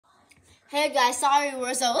Hey guys, sorry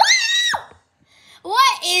we're so.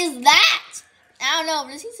 What is that? I don't know.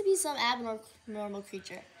 There seems to be some abnormal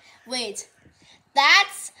creature. Wait,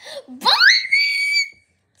 that's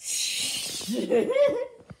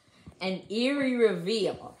An eerie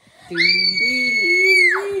reveal. Someone,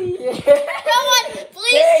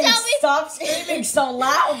 please tell me. Stop screaming so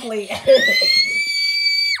loudly. Someone,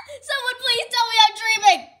 please tell me I'm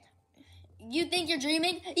dreaming. You think you're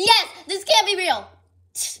dreaming? Yes, this can't be real.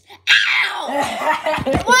 Ow!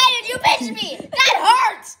 Why did you pinch me? That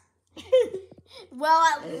hurt.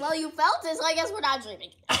 Well, you felt it, so I guess we're not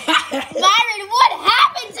dreaming. Byron, what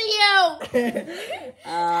happened to you?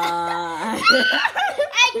 I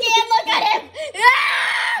can't look at him.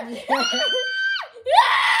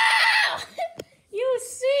 You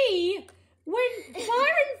see, when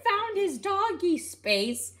Byron found his doggy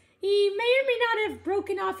space, he may or may not have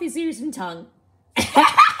broken off his ears and tongue.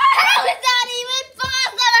 How is that even possible?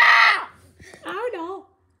 I don't know.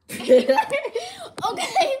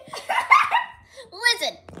 Okay.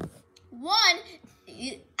 Listen.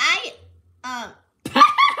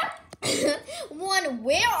 One,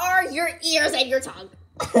 where are your ears and your tongue?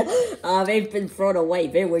 They've been thrown away.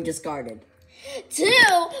 They were discarded. 2,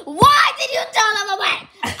 why did you throw them away?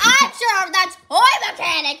 I'm sure that toy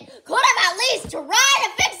mechanic could have at least tried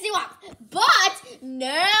to fix you up. But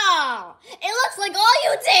no. It looks like all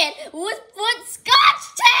you did was put Scotch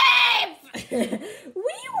tape.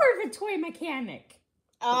 We were the toy mechanic.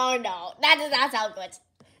 Oh no, that does not sound good.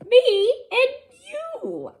 Me and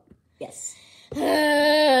you. Yes.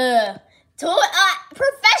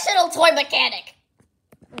 Professional toy mechanic.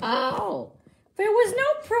 Oh. There was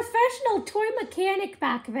no professional toy mechanic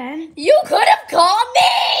back then. You could have called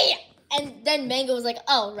me. And then Mango was like,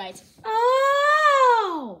 oh, right.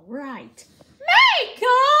 Oh, right.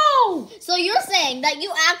 Mango! So you're saying that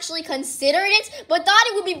you actually considered it, but thought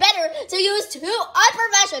it would be better to use 2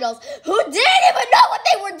 unprofessionals who didn't even know what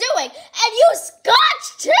they were doing and use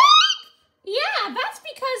Scotch tape? Yeah, that's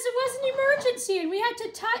because it was an emergency and we had to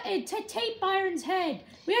tape Byron's head.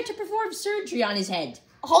 We had to perform surgery on his head.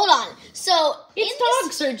 Hold on. So It's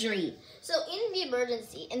dog surgery. So in the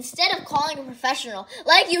emergency, instead of calling a professional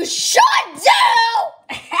like you should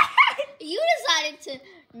do, you decided to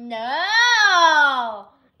no.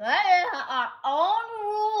 That is our own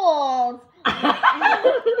rules.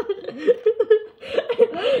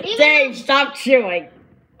 Dave, stop chewing.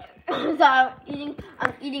 So I'm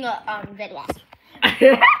eating a dead wasp.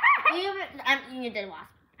 I'm eating a dead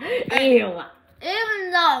wasp. Ew.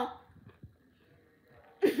 Even though.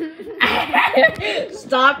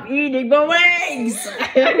 Stop eating the wings.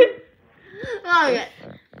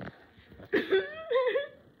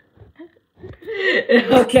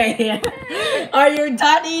 Okay. Are you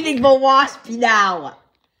done eating the wasp now?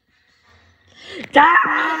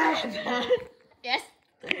 Done. Yes.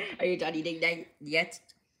 Are you done eating that yet?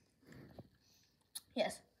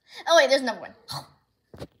 Yes. Oh wait, there's another one.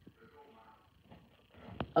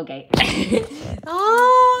 Okay.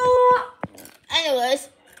 Oh. Anyways.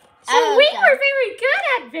 So we were very good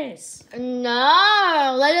at this.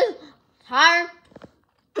 No, let us hire.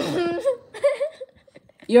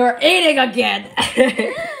 You're eating again.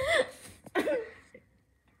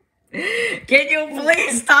 Can you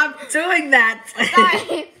please stop doing that?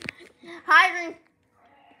 Sorry. Hiring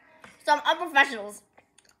some unprofessionals.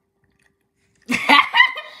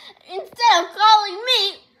 Instead of calling me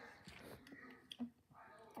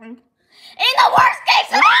in the worst case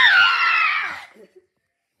scenario.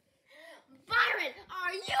 Byron,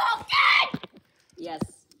 are you okay? Yes.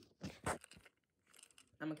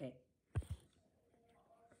 I'm okay.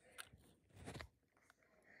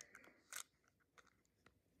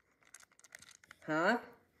 Huh?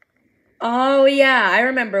 Oh, yeah. I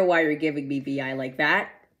remember why you're giving me the eye like that.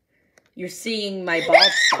 You're seeing my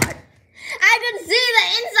bald spot. I can see the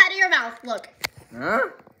inside of your mouth. Look. Huh?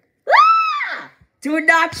 Ah! Do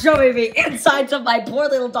not show me the insides of my poor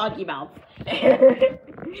little donkey mouth.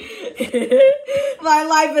 My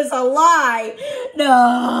life is a lie.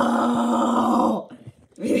 No.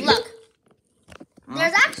 Look.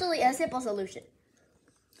 There's actually a simple solution.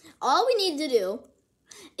 All we need to do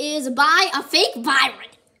is buy a fake Byron.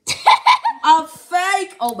 A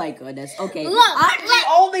fake? Oh my goodness. Okay. Look, I'm the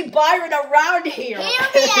only Byron around here. Hear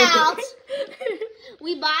me out.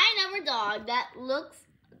 We buy another dog that looks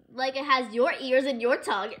like it has your ears and your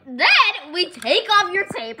tongue. Then we take off your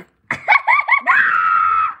tape.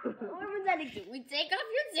 What was that again? We take off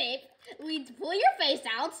your tape. We pull your face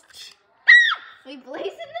out. We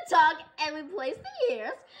place in the tongue and we place the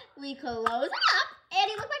ears. We close it up and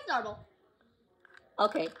he looks like normal.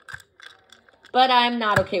 Okay. But I'm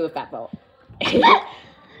not okay with that, though.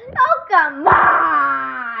 Oh, come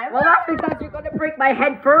I thought you were gonna break my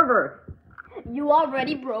head further. You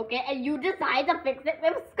already broke it, and you decided to fix it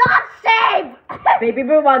with Scotch tape! Baby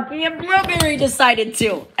Boo Monkey and Blueberry decided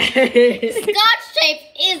to. Scotch tape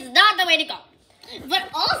is not the way to go. But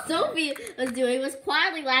all Sophie was doing was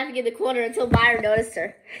quietly laughing in the corner until Byron noticed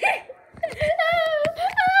her.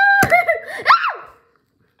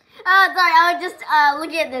 Sorry, I was just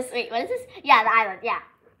looking at this. Wait, what is this? Yeah, the island, yeah.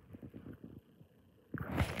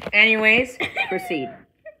 Anyways, proceed.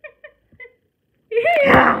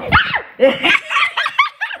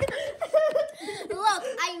 Look,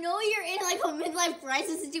 I know you're in like a midlife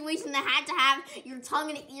crisis situation that had to have your tongue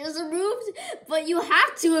and ears removed, but you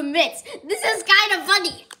have to admit, this is kind of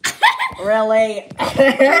funny. Really?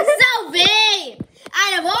 Sophie!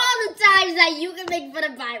 Out of all the times that you can make fun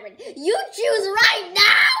of Byron, you choose right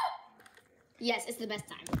now? Yes, it's the best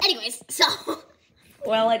time. Anyways, so...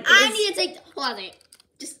 Well, it is... I need to take... Hold on a second.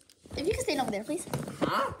 Just... If you can stand over there, please.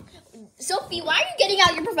 Huh? Sophie, why are you getting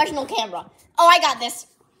out your professional camera? Oh, I got this.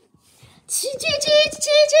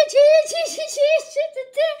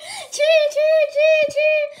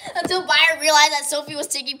 Until Byron realized that Sophie was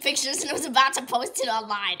taking pictures and was about to post it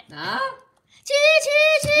online. Huh?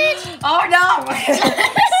 Oh no!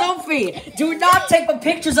 Sophie, do not take the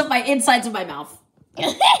pictures of my insides of my mouth.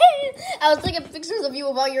 I was taking pictures of you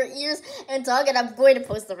with all your ears and tongue, and I'm going to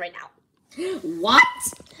post them right now. What?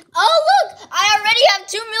 Oh, look! I already have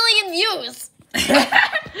 2 million views.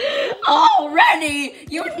 Already?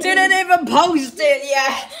 You didn't even post it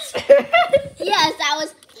yet. Yes, that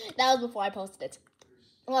was before I posted it.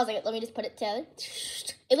 Hold on a second, let me just put it together.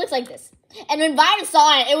 It looks like this. And when Byron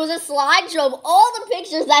saw it, it was a slideshow of all the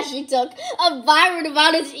pictures that she took of Byron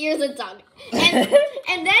about his ears and tongue.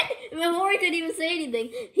 And then, before he could even say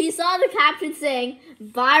anything, he saw the caption saying,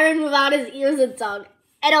 Byron without his ears and tongue,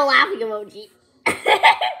 and a laughing emoji.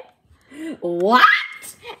 What?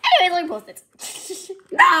 Anyways, let me post it.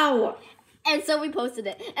 No! And so we posted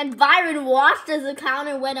it. And Byron watched as the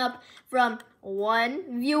counter went up from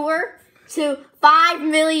 1 viewer to 5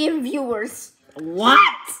 million viewers. What?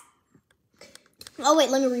 Oh, wait,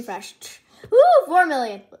 let me refresh. Ooh, 4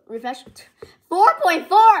 million. Refresh. 4.4.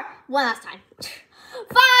 One last time. 5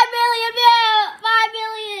 million views. 5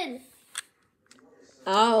 million.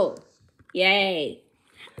 Oh, yay.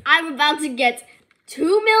 I'm about to get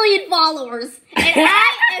 2 million followers. And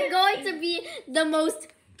I am going to be the most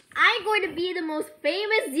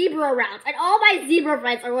famous zebra around. And all my zebra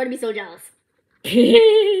friends are going to be so jealous.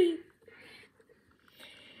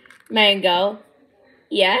 Mango,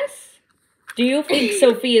 yes? Do you think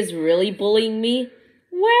Sophie is really bullying me?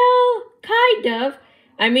 Well, kind of.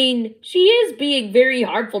 I mean, she is being very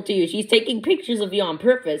harmful to you. She's taking pictures of you on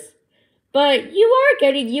purpose. But you are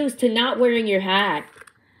getting used to not wearing your hat.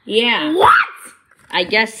 Yeah. What? I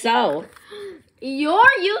guess so.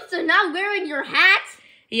 You're used to not wearing your hat?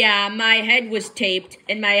 Yeah, my head was taped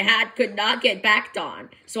and my hat could not get backed on.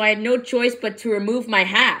 So I had no choice but to remove my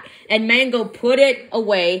hat. And Mango put it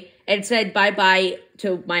away and said bye-bye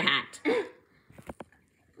to my hat.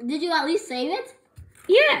 Did you at least save it?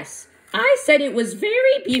 Yes, I said it was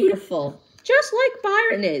very beautiful. Just like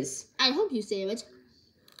Byron is. I hope you save it.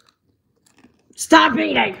 Stop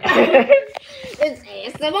eating! It's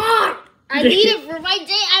ASMR! I need it for my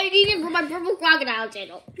day. I need it for my Purple Crocodile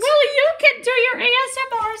channel. Well, you can do your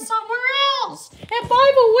ASMR somewhere else. And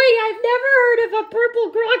by the way, I've never heard of a Purple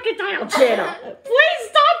Crocodile channel. Please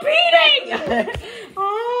stop eating!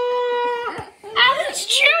 Alex,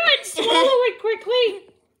 chew and swallow it quickly.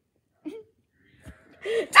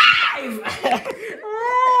 Dive!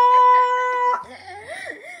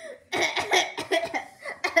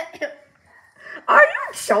 Are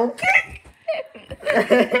you choking?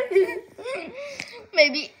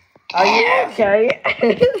 Maybe. Are you okay?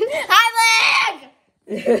 High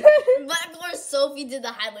leg! But of course, Sophie did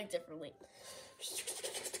the high leg differently.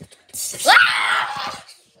 Ah!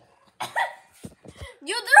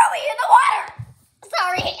 You threw me in the water!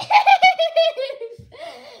 Sorry.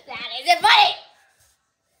 That isn't funny.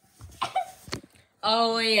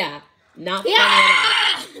 Oh, yeah. Not funny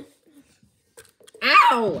Yeah!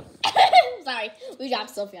 at all. Ow! Sorry, we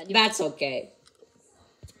dropped Sophie on you. That's okay.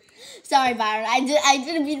 Sorry, Byron. I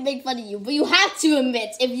didn't mean to make fun of you, but you have to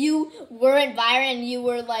admit, if you weren't Byron and you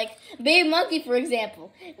were like Baby Monkey, for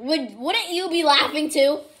example, wouldn't you be laughing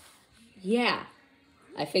too? Yeah,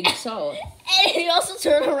 I think so. And you also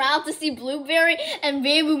turn around to see Blueberry and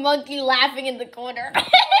Baby Monkey laughing in the corner.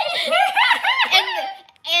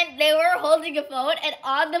 And they were holding a phone, and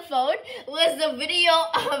on the phone was the video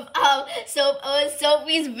of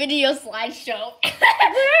Sophie's video slideshow.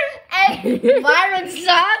 And Byron saw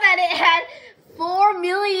that it had 4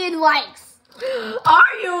 million likes.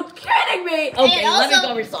 Are you kidding me? Okay, And let me also-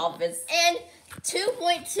 go resolve this. And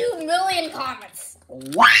 2.2 million comments.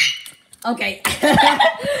 What? Okay.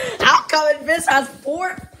 How come this has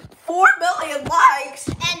 4 million likes?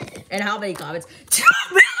 And how many comments? 2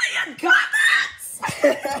 million comments!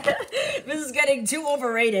 This is getting too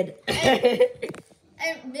overrated.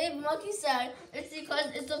 And Big Monkey said it's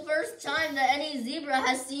because it's the first time that any zebra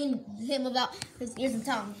has seen him about his ears and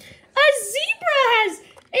tongue.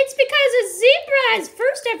 It's because a zebra has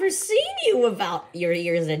first ever seen you about your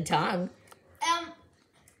ears and tongue.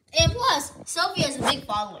 And plus, Sophie has a big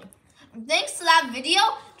following. Thanks to that video,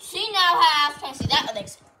 she now has, can I see that?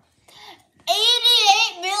 Thanks.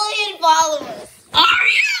 88 million followers. Are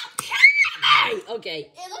you kidding me? Okay.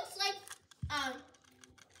 It looks like,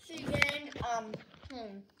 she gained,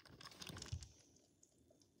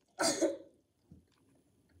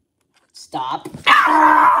 Stop.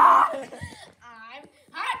 I'm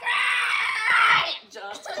hungry!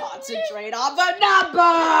 Just concentrate on the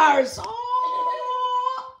numbers.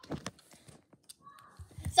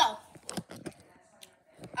 So,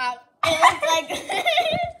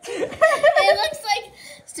 it looks like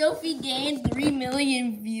Sophie gained 3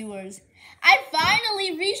 million viewers. I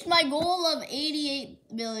finally reached my goal of 88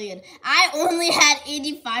 million. I only had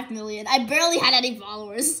 85 million. I barely had any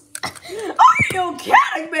followers. Are you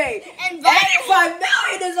kidding me? And 85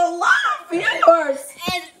 million is a lot of viewers.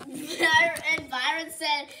 And Byron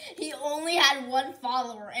said he only had one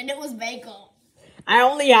follower, and it was Mako. I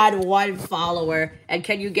only had one follower, and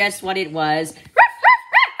can you guess what it was?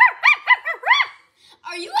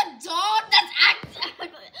 Are you a dog that's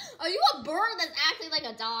Are you a bird that's acting like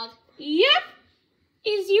a dog? Yep.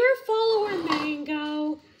 Is your follower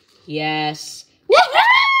Mango? Yes.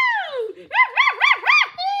 Woohoo!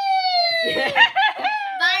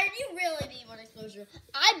 Byron, you really need more exposure.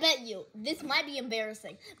 I bet you, this might be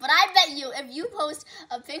embarrassing, but I bet you if you post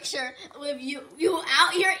a picture with you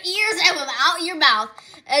out your ears and without your mouth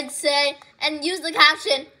and use the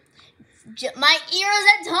caption, my ears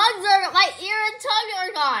and tongue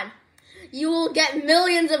are gone, you will get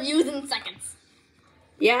millions of views in seconds.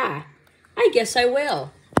 Yeah, I guess I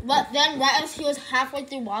will. But then right as he was halfway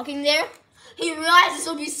through walking there, he realized this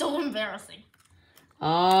would be so embarrassing.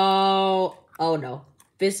 Oh no.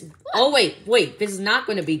 Wait, this is not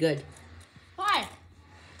going to be good. Why?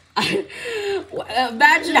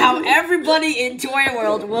 Imagine how everybody in Toy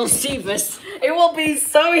World will see this. It will be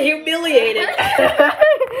so humiliated.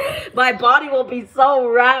 My body will be so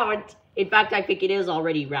round. In fact, I think it is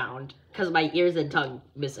already round because my ears and tongue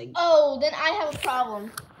missing. Oh, then I have a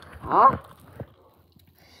problem. Huh?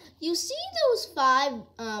 You see those 5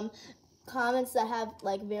 comments that have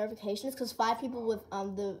like verifications? Because 5 people with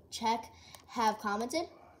the check have commented.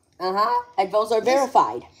 And those are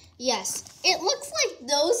verified. Yes. It looks like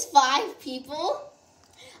those 5 people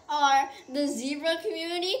are the zebra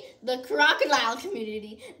community, the crocodile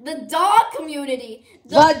community, the dog community,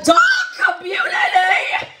 The dog community!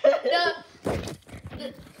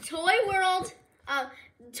 the Toy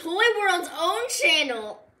World's own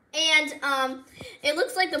channel, and it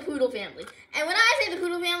looks like the Poodle family. And when I say the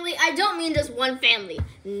Poodle family, I don't mean just one family.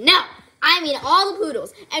 No, I mean all the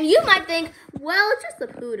poodles. And you might think, well, it's just the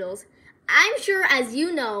poodles. I'm sure, as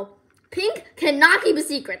you know, Pink cannot keep a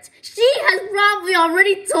secret. She has probably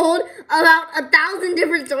already told about 1,000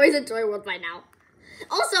 different stories in Toy World by now.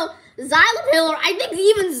 Also, Xylopillar, I think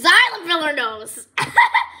even Xylopillar knows.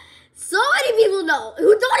 So many people know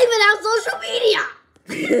who don't even have social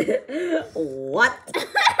media. What?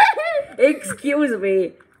 Excuse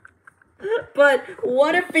me. But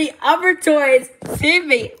what if the other toys see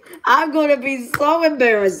me? I'm going to be so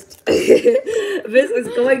embarrassed. This is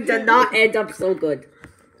going to not end up so good.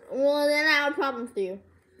 Well, then I have a problem for you.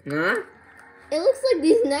 Huh? It looks like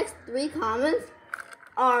these next 3 comments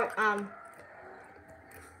are,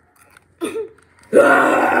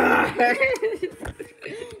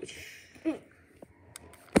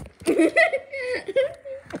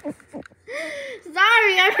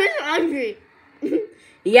 Sorry, I'm just hungry.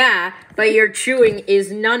 Yeah, but your chewing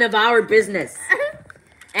is none of our business.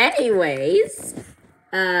 Anyways,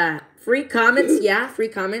 free comments. Yeah, free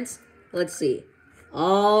comments. Let's see.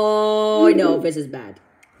 Oh, no, this is bad.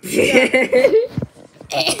 This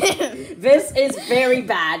is very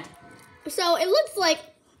bad. So it looks like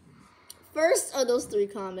first of those 3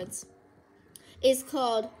 comments is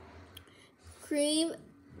called Cream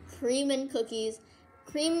and Cookies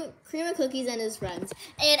and his friends.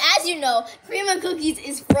 And as you know, Cream and Cookies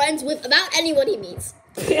is friends with about anyone he meets.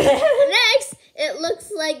 Next, it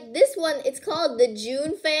looks like this one, it's called the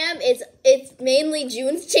June fam. It's mainly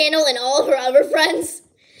June's channel and all of her other friends.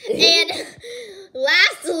 And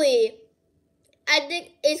lastly, I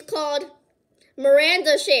think it's called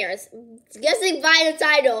Miranda Shares. Guessing by the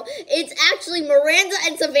title, it's actually Miranda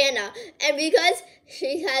and Savannah. And because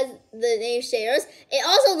she has the name Shares, it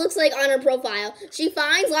also looks like on her profile, she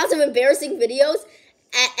finds lots of embarrassing videos,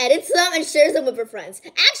 edits them, and shares them with her friends.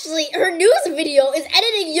 Actually, her newest video is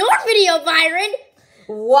editing your video, Byron.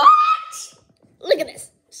 What? Look at this.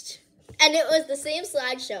 And it was the same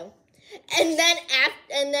slideshow. And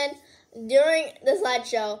then during the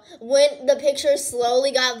slideshow, when the picture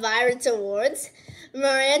slowly got viral towards,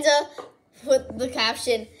 Miranda put the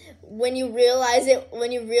caption, when you realize it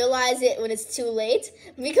when it's too late,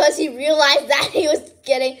 because he realized that he was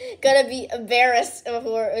gonna be embarrassed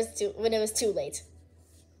when it was too late.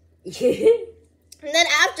 And then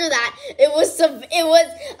after that, it was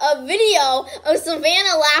a video of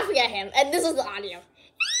Savannah laughing at him, and this is the audio.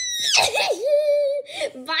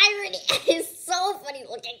 Byron is so funny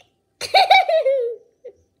looking.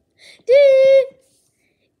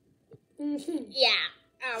 Yeah.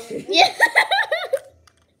 Yeah.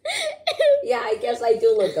 Yeah, I guess I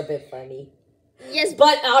do look a bit funny. Yes,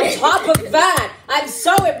 But on top of that, I'm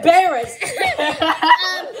so embarrassed.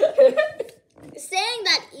 saying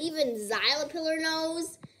that even Xylapillar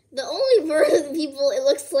knows, the only version of people it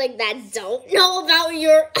looks like that don't know about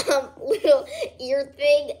your little ear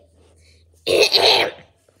thing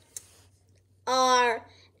are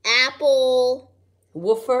Apple.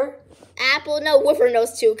 Woofer? Woofer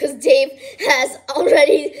knows too, because Dave has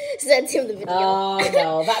already sent him the video. Oh,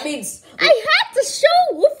 no. That means... I had to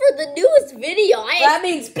show Woofer the newest video. That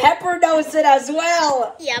means Pepper knows it as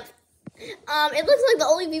well. Yep. It looks like the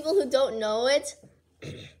only people who don't know it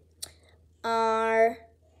are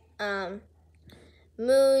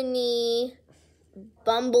Mooney,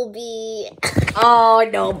 Bumblebee. Oh,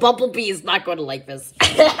 no. Bumblebee is not going to like this.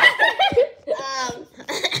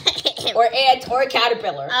 Or ant or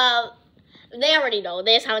caterpillar. They already know.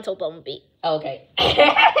 They just haven't told Bumblebee. Okay.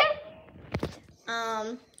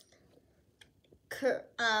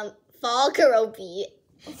 Fall Karopi.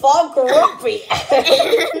 Fall Karopi.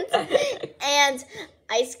 and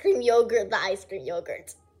ice cream yogurt, the ice cream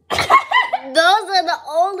yogurt. Those are the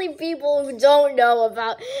only people who don't know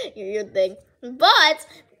about your thing. But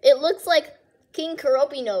it looks like King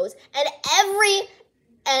Karopi knows. And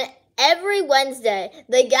every Wednesday,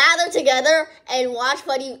 they gather together and watch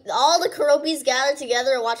funny. All the Karopis gather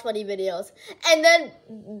together and watch funny videos. And then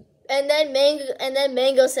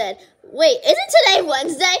Mango said, "Wait, isn't today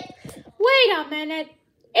Wednesday?" Wait a minute.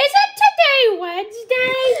 Isn't today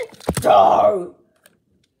Wednesday? Oh.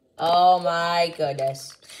 Oh my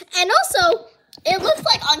goodness. And also, it looks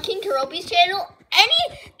like on King Karopi's channel,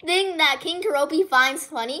 anything that King Karopi finds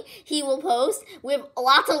funny, he will post with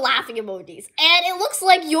lots of laughing emojis. And it looks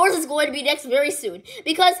like yours is going to be next very soon,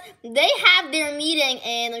 because they have their meeting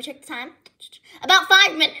in, let me check the time, about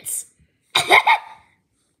 5 minutes.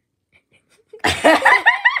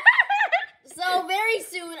 So very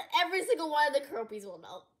soon, every single one of the Karopis will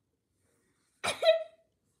know.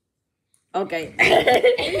 Okay.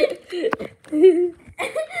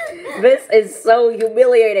 This is so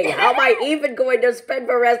humiliating. How am I even going to spend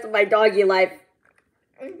the rest of my doggy life?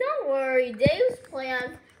 Don't worry, Dave's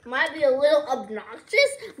plan might be a little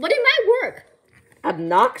obnoxious, but it might work.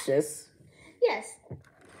 Obnoxious? Yes.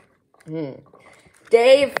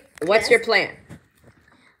 Dave, what's your plan?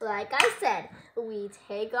 Like I said, we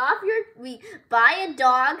buy a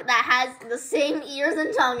dog that has the same ears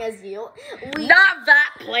and tongue as you. Not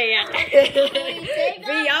that plan.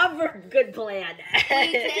 The other good plan.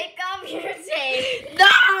 We take off your tape. No!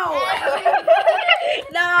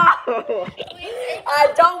 No!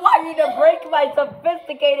 I don't want you to break my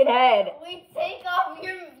sophisticated head. We take off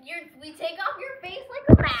your face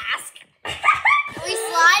like a mask. We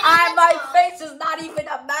slide in my face is not even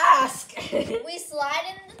a mask. We slide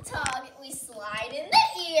in the tongue. We slide in the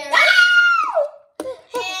ear.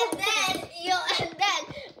 and then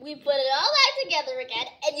we put it all back together again,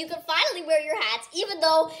 and you can finally wear your hats, even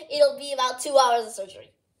though it'll be about 2 hours of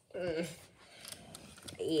surgery.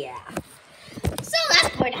 Yeah. So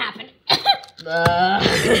that's going to happen.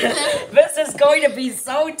 This is going to be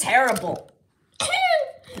so terrible.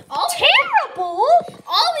 Terrible?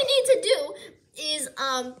 All we need to do is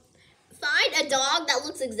find a dog that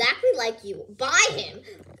looks exactly like you, buy him,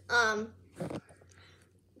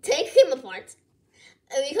 take him apart,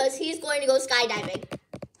 because he's going to go skydiving.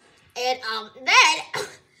 And then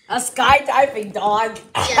a skydiving dog.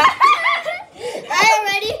 Yeah.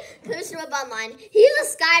 Already, search him up online. He's a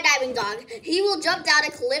skydiving dog. He will jump down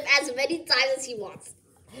a cliff as many times as he wants.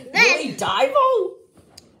 Then really, Divo?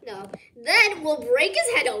 No. Then we'll break his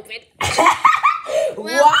head open.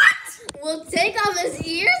 What? We'll take off his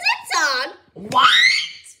ears and tongue. What?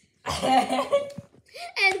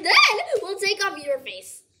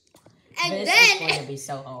 And this then, is going to be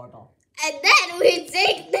so horrible. And then we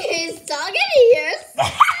take his tongue and ears.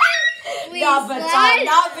 Not the tongue,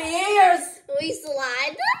 not the ears. We slide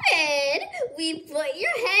them in. We put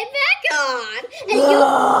your head back on.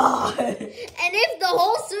 And if the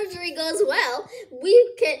whole surgery goes well, we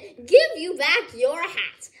can give you back your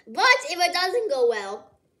hat. But if it doesn't go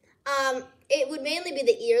well, it would mainly be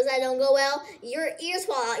the ears that don't go well. Your ears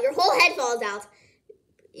fall out. Your whole head falls out.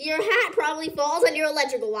 Your hat probably falls on your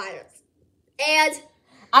electrical wires. And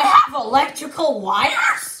I have electrical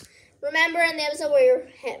wires? remember in the episode where your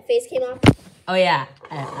face came off? Oh, yeah.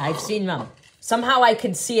 I've seen them. Somehow I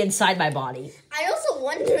can see inside my body. I'm also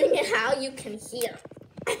wondering how you can hear.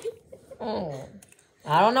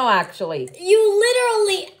 I don't know, actually. You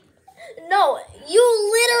literally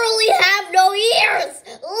have no ears.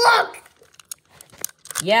 Look.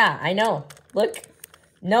 Yeah, I know. Look.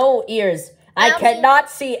 No ears. I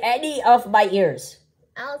cannot see any of my ears.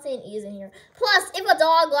 I don't see an ears in here. Plus, if a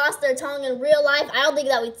dog lost their tongue in real life, I don't think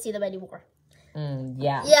that we'd see them anymore.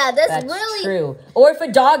 Yeah. Yeah, that's really true. Or if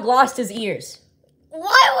a dog lost his ears.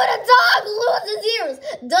 Why would a dog lose his ears?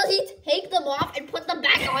 Does he take them off and put them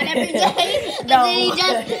back on every day? No.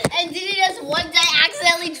 And did he just one day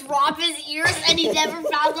accidentally drop his ears and he never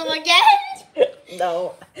found them again?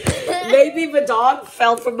 No. Maybe the dog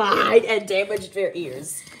fell from the height and damaged their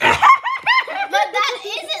ears. But that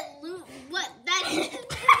isn't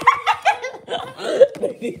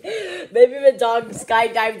Maybe the dog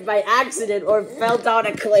skydived by accident or fell down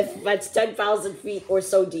a cliff that's 10,000 feet or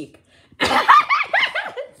so deep.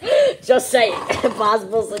 Just saying,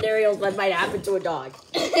 possible scenarios that might happen to a dog.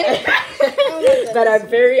 That are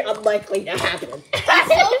very unlikely to happen.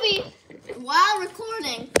 Sophie, while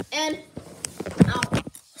recording and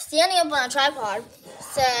standing up on a tripod,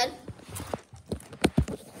 said,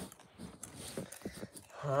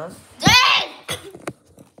 Huh? Dad!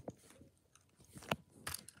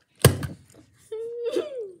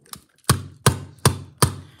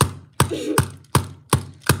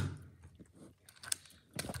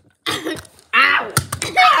 Ow!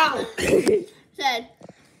 Ow! Said,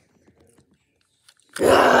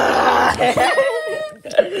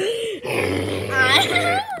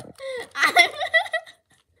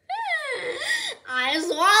 I'm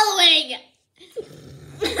swallowing.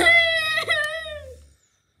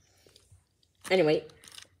 Anyway,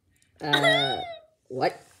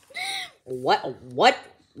 what was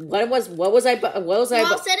I? While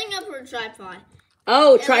setting up her tripod,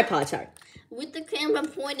 Oh, tripod, sorry. with the camera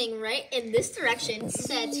pointing right in this direction,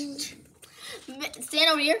 said, stand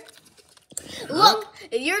over here. Look,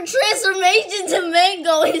 your transformation to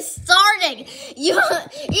Mango is starting. Even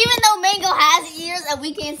though Mango has ears and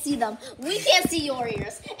we can't see them, we can't see your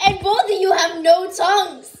ears. And both of you have no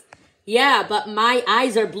tongues. Yeah, but my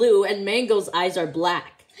eyes are blue and Mango's eyes are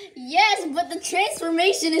black. Yes, but the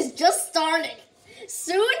transformation is just starting.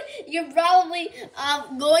 Soon, you're probably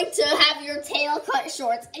going to have your tail cut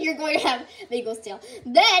short, and you're going to have Mango's tail.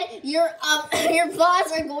 Then, your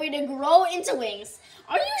paws are going to grow into wings.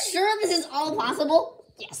 Are you sure this is all possible?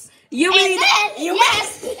 Yes. You mean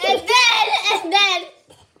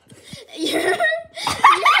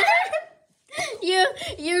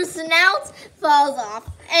your snout falls off,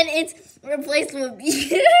 and it's replaced with a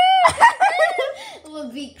beak. With a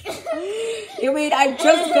beak. You mean I'm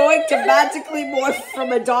just going to magically morph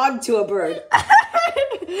from a dog to a bird?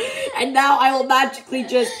 And now I will magically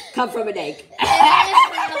just come from an egg.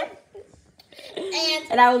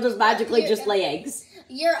 And I will just magically just lay eggs.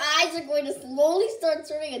 Your eyes are going to slowly start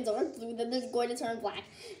turning a dark blue, then they're going to turn black.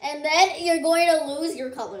 And then you're going to lose your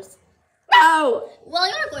colors. No! Well,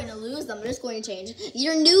 you're not going to lose them. They're just going to change.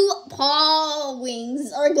 Your new paw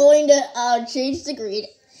wings are going to change to green.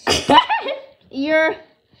 Your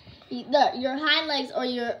hind legs or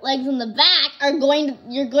your legs in the back are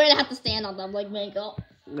you're going to have to stand on them like Mango.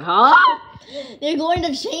 Huh? They're going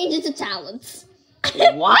to change into talons.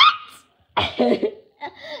 What?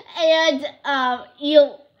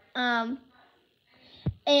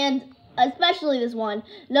 And especially this one,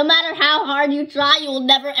 no matter how hard you try, you will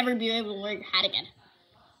never ever be able to wear your hat again.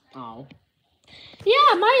 Oh.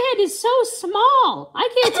 Yeah, my head is so small. I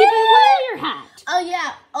can't even wear your hat. Oh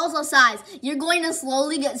yeah, also size. You're going to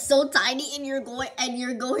slowly get so tiny and you're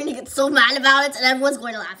going to get so mad about it and everyone's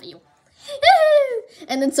going to laugh at you.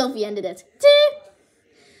 And then Sophie ended it.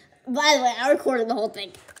 By the way, I recorded the whole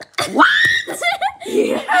thing. What?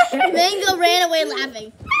 Mango ran away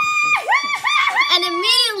laughing. And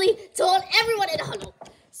immediately told everyone in a huddle.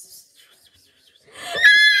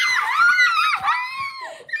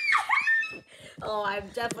 Oh, I'm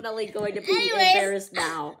definitely going to be embarrassed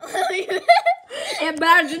now.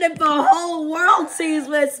 Imagine if the whole world sees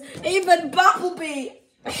this, even Bumblebee.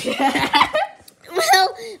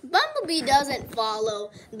 Well, Bumblebee doesn't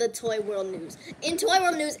follow the Toy World News. In Toy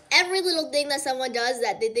World News, every little thing that someone does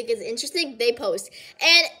that they think is interesting, they post.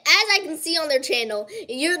 And as I can see on their channel,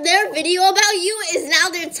 their video about you is now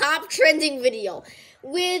their top trending video.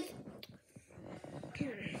 With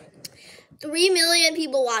 3 million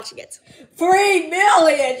people watching it. 3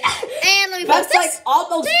 million! And let me That's post like this.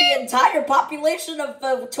 almost the entire population of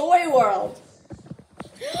the toy world.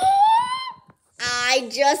 I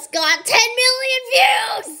just got 10 million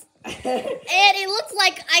views! And it looks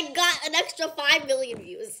like I got an extra 5 million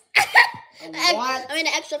views. What? I mean,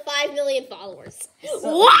 an extra 5 million followers.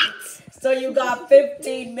 So- What? So you got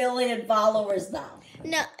 15 million followers now.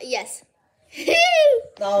 No, yes.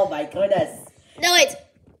 Oh my goodness. No, wait.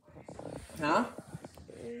 Huh?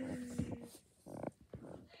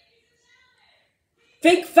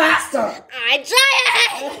 Think faster! I try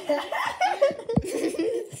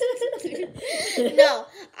it! No,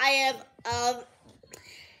 I have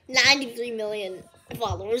 93 million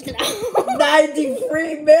followers now.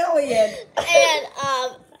 93 million!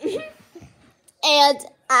 And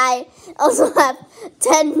I also have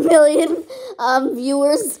 10 million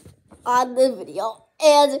viewers on the video.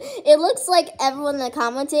 And it looks like everyone that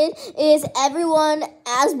commented is everyone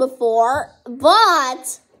as before,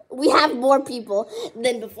 but we have more people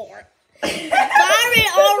than before. Byron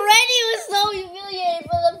already was so humiliated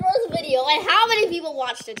for the first video and how many people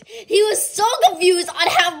watched it. He was so confused on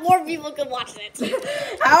how more people could watch it.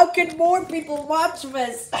 How can more people watch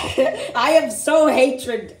this? I am so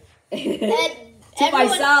hatred And to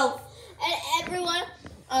myself. And everyone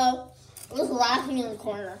was laughing in the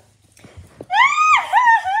corner.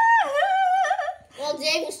 Well,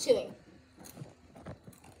 Dave was chewing.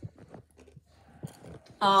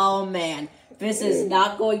 Oh man, this is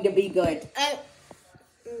not going to be good.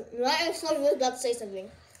 My ex-husband was about to say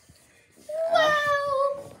something.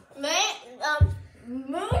 Well,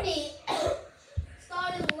 Mooney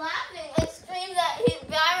started laughing and screamed that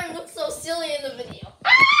Byron looked so silly in the video.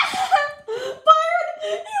 Byron,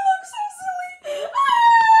 you look so silly.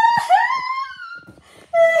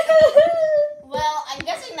 Well, I'm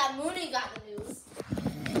guessing that Mooney got the news.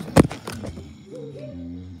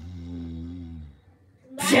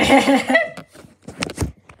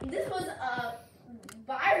 This was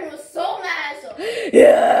Byron was so mad. So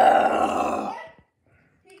Yeah.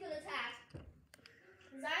 he could attack.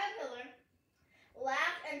 Zaya Pillar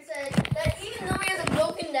laughed and said that even though he has a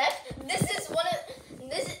broken neck, this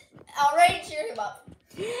already cheered him up.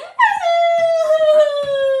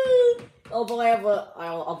 Although I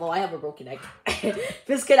have a broken neck,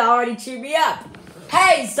 this can already cheer me up.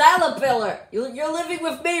 Hey, Silent Pillar, you're living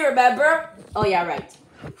with me, remember? Oh yeah, right.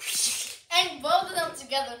 And both of them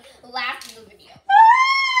together laughed in the video.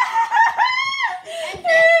 And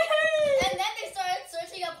then they started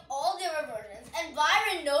searching up all different versions. And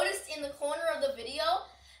Byron noticed in the corner of the video,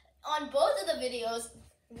 on both of the videos,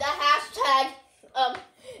 the hashtag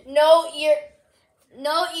no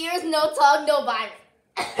ears, no tongue, no Byron.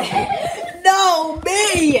 No,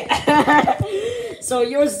 me! So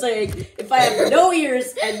you're saying if I have no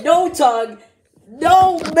ears and no tongue,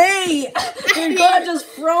 no me! You're gonna just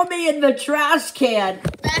throw me in the trash can.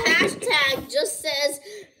 The hashtag just says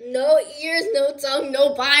no ears, no tongue,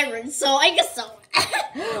 no Byron. So I guess so.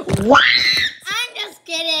 What? I'm just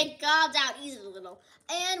kidding. Calm down, easy a little.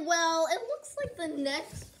 And well, it looks like the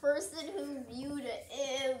next person who viewed it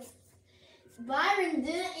is Byron.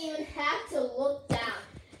 Didn't even have to look down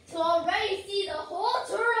to already see the whole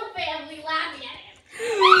turtle family laughing at him.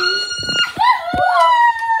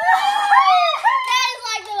 That is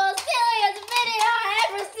like the most silliest video I've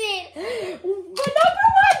ever seen. The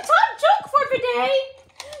 #1 top joke for the day.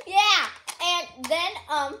 Yeah, and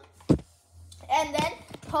then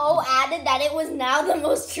Poe added that it was now the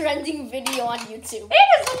most trending video on YouTube. It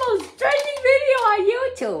is the most trending video on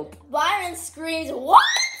YouTube. Byron screams, "What?"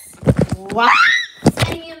 What?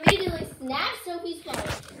 And he immediately snapped Sophie's phone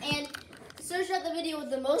and searched out the video with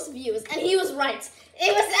the most views. And he was right.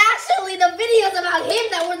 It was actually the videos about him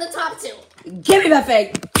that were in the top 2. Give me that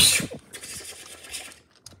thing!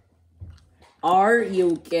 Are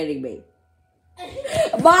you kidding me?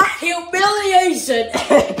 My humiliation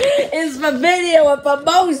is the video with the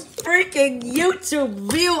most freaking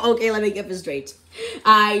YouTube view. Okay, let me get this straight.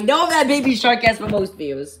 I know that Baby Shark has the most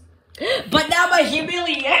views, but now my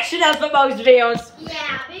humiliation has the most views.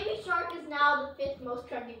 Yeah, Baby Shark is now the 5th most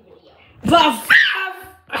trending video. The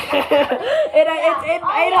it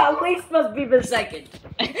at least must be the second.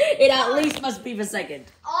 It at least must be the second.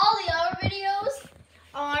 All the other videos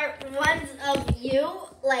are ones of you,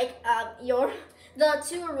 like the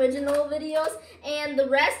 2 original videos, and the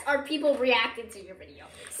rest are people reacting to your video.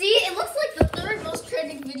 See, it looks like the 3rd most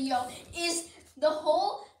trending video is the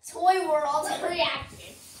whole toy world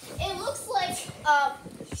reacting. It looks like,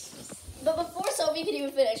 but before Sophie could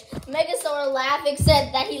even finish, Megasaur laughing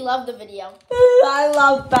said that he loved the video. I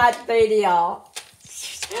love that video.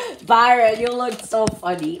 Byron, you look so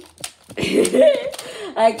funny.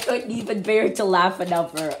 I couldn't even bear to laugh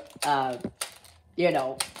enough for,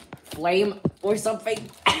 flame or something.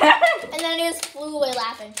 And then he just flew away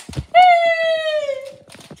laughing.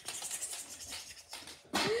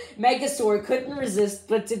 Megasaur couldn't resist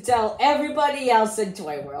but to tell everybody else in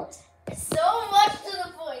Toy World. So much to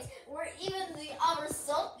the point where even the other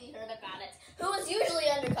Sophie heard about it, who was usually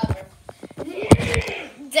undercover.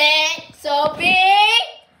 Dang, Sophie!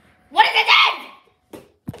 What is it then?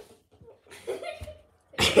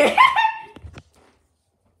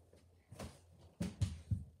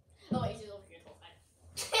 Oh wait, she's over here the whole time.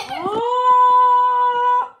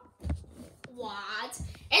 What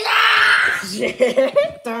is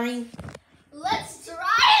that? Darn. Let's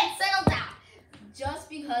try and settle down. Just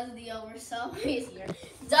because the over Sophie is here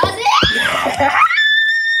doesn't mean you have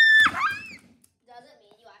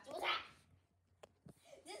to attack.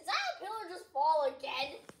 Did that pillar just fall again?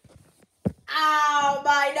 Ow,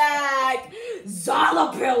 my neck!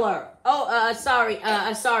 Zalapillar! Oh, sorry.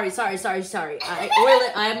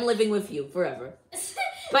 I'm living with you forever.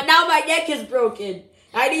 But now my neck is broken.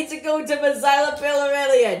 I need to go to the Zalapillar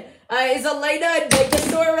alien. Is Elena and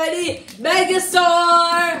Megasaur ready?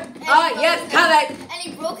 Megasaur! Yes, coming. And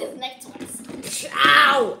he broke his neck twice.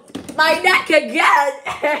 Ow! My neck again!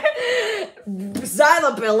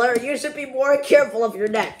 Zalapillar, you should be more careful of your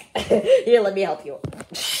neck. Here, let me help you.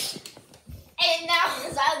 And now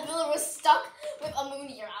Zalapillar was stuck with a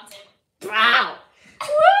Mooney around him. Ow!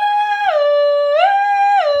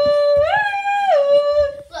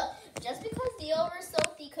 Look, just because the over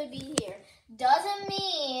Sophie could be here doesn't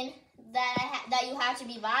mean that that you have to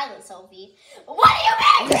be violent, Sophie. What do you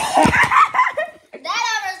mean? That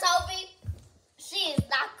over Sophie, she is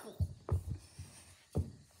not cool.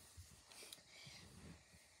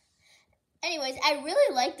 Anyways, I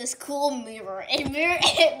really like this cool mirror. It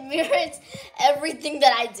mirrors everything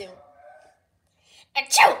that I do.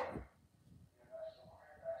 Achoo!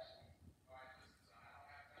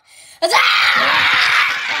 What's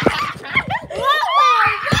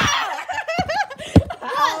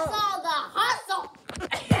all the hustle?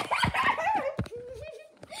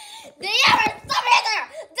 Did you ever stop me there?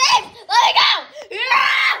 Dave, let me go!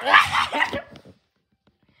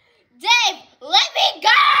 Dave, let me go!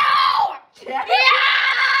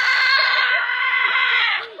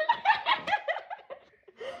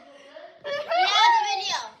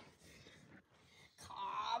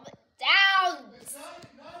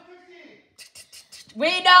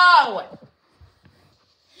 We know!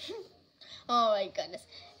 Oh my goodness.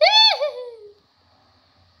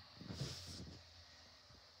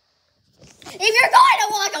 If you're going to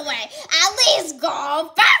walk away, at least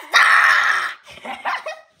go faster!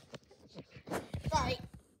 Sorry.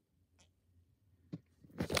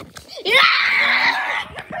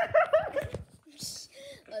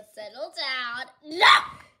 Let's settle down. No!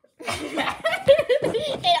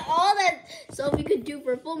 And all that Sophie could do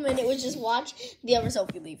for a full minute was just watch the other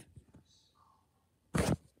Sophie leave.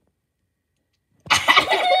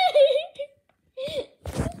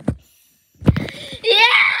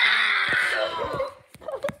 Yeah!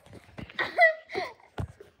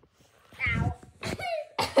 Ow.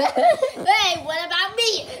 Hey, what about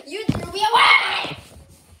me? You threw me away!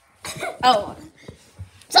 Oh,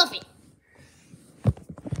 Sophie.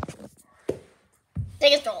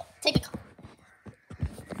 Take a stroll. Take a call.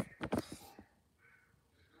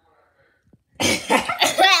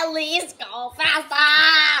 At least go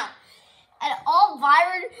faster! And all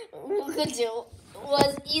Byron could do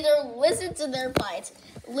was either listen to their fights,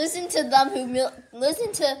 listen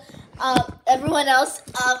to everyone else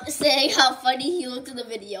saying how funny he looked in the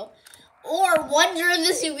video, or wonder if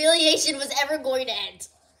this humiliation was ever going to end.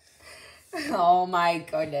 Oh my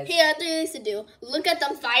goodness. He had 3 things to do. Look at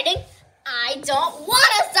them fighting. I don't want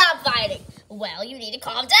to stop fighting. Well, you need to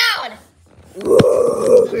calm down.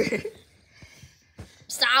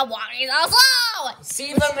 Stop walking so slow.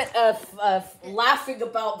 See them laughing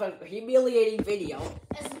about the humiliating video.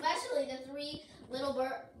 Especially the 3 little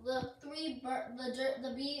bird, the bee,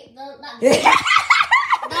 not the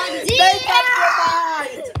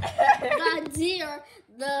deer,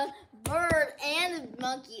 the bird, and the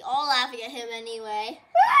monkey all laughing at him anyway.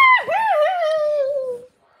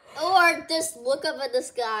 Or just look up at the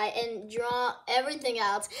sky and draw everything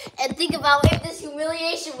else and think about if this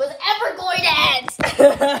humiliation was ever going to end.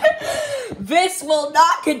 This will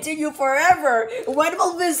not continue forever. When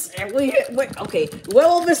will this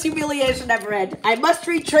humiliation ever end? I must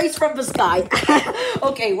retrace from the sky.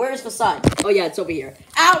 Okay, where's the sun? Oh yeah, it's over here.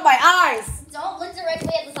 Ow, my eyes! Don't look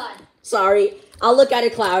directly at the sun. Sorry, I'll look at a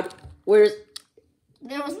cloud.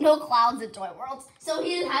 There was no clouds in Toy World, so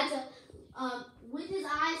he had to, with his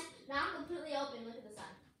eyes not completely open, look at the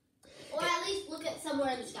sun. Or at least look at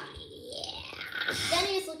somewhere in the sky. Yeah. Then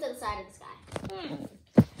he just looked at the side of the sky.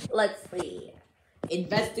 Let's see.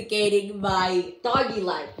 Investigating my doggy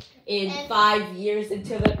life in 5 years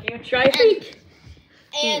into the future, I think.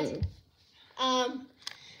 And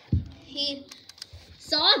he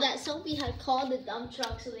saw that Sophie had called the dump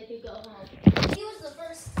truck so they could go home. He was the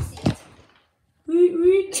first to see it.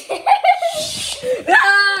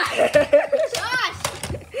 Josh!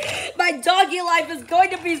 My doggy life is going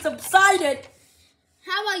to be subsided.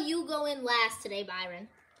 How about you go in last today, Byron?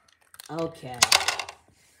 Okay.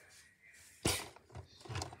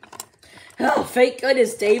 Oh, thank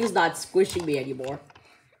goodness Dave is not squishing me anymore.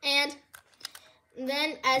 And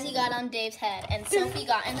then as he got on Dave's head and Sophie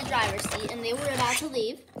got in the driver's seat and they were about to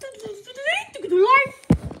leave,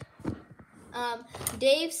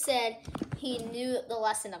 Dave said he knew the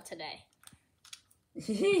lesson of today.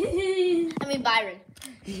 I mean, Byron.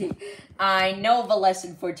 I know the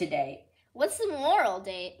lesson for today. What's the moral,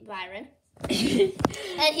 Byron?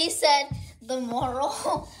 And he said the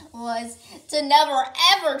moral was to never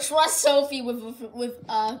ever trust Sophie with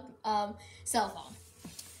cell phone.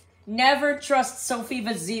 Never trust Sophie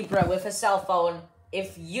the zebra with a cell phone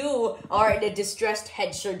if you are in a distressed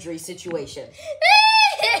head surgery situation.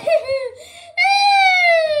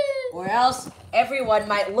 Or else everyone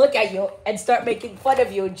might look at you and start making fun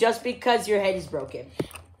of you just because your head is broken.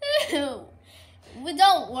 But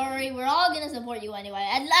don't worry, we're all gonna support you anyway.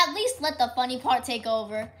 At least let the funny part take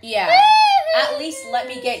over. Yeah, at least let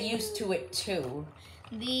me get used to it too.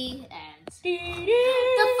 The end.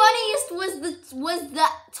 The funniest was the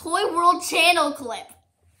Toy World channel clip.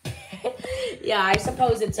 Yeah, I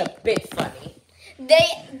suppose it's a bit funny. They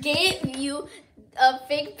gave you a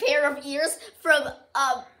fake pair of ears from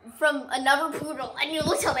another poodle, and you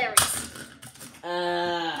looked hilarious.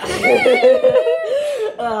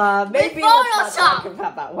 Maybe let's not talk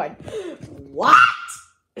about that one. What?